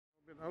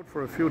Out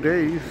for a few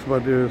days,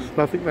 but there's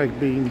nothing like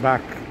being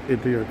back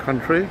into your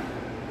country.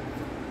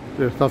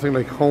 There's nothing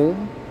like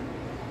home.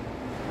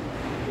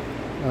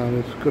 And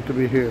it's good to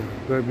be here.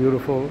 Very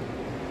beautiful.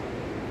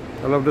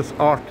 I love this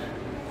art.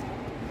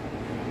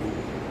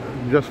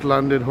 Just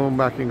landed home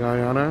back in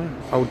Guyana,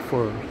 out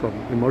for some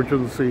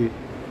emergency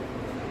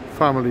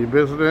family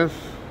business.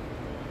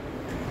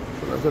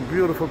 So that's a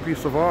beautiful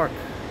piece of art.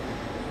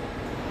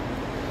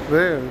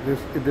 There,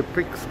 it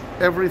depicts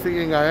everything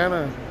in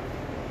Guyana.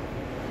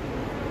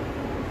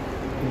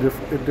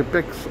 It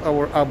depicts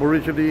our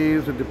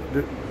Aborigines,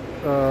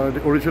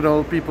 the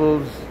original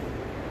peoples.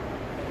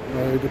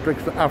 It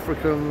depicts the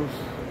Africans,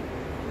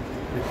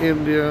 the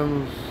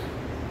Indians.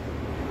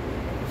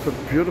 It's a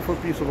beautiful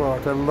piece of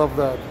art. I love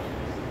that.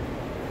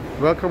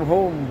 Welcome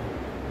home,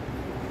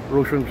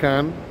 Roshan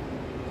Khan.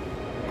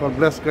 God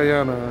bless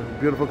Guyana,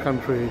 beautiful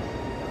country.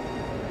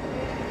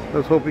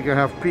 Let's hope we can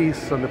have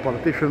peace and the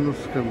politicians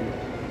can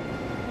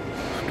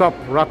stop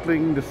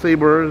rattling the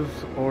sabers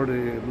or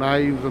the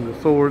knives and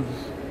the swords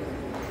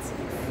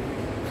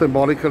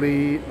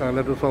symbolically, and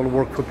let us all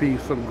work for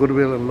peace and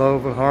goodwill and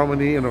love and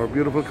harmony in our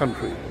beautiful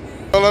country.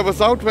 Well, I was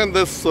out when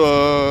this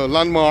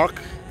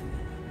landmark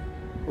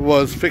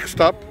was fixed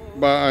up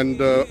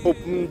and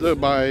opened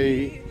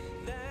by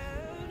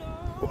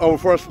our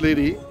First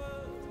Lady.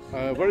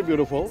 Very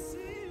beautiful.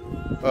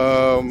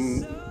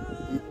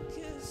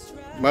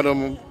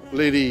 Madam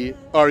Lady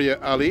Arya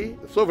Ali,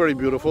 so very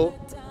beautiful,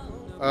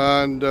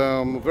 and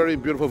very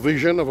beautiful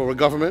vision of our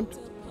government,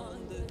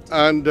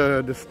 and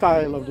the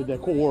style of the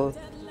decor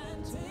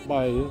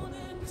by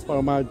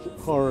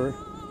Her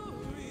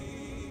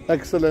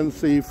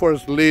Excellency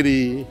First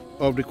Lady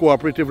of the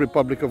Cooperative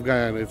Republic of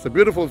Guyana. It's a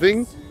beautiful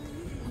thing,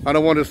 and I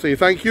want to say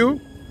thank you,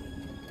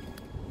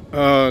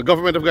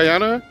 Government of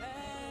Guyana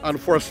and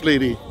First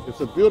Lady.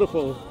 It's a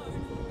beautiful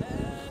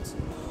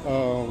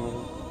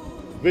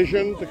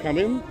vision to come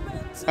in,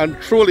 and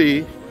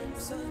truly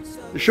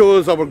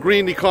shows our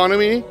green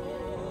economy,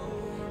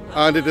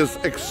 and it is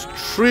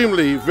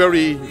extremely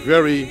very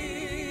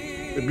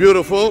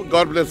beautiful.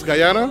 God bless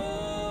Guyana,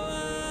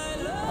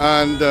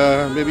 and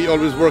may we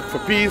always work for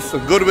peace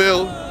and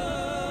goodwill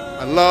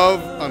and love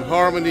and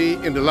harmony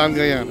in the land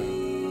Guyana.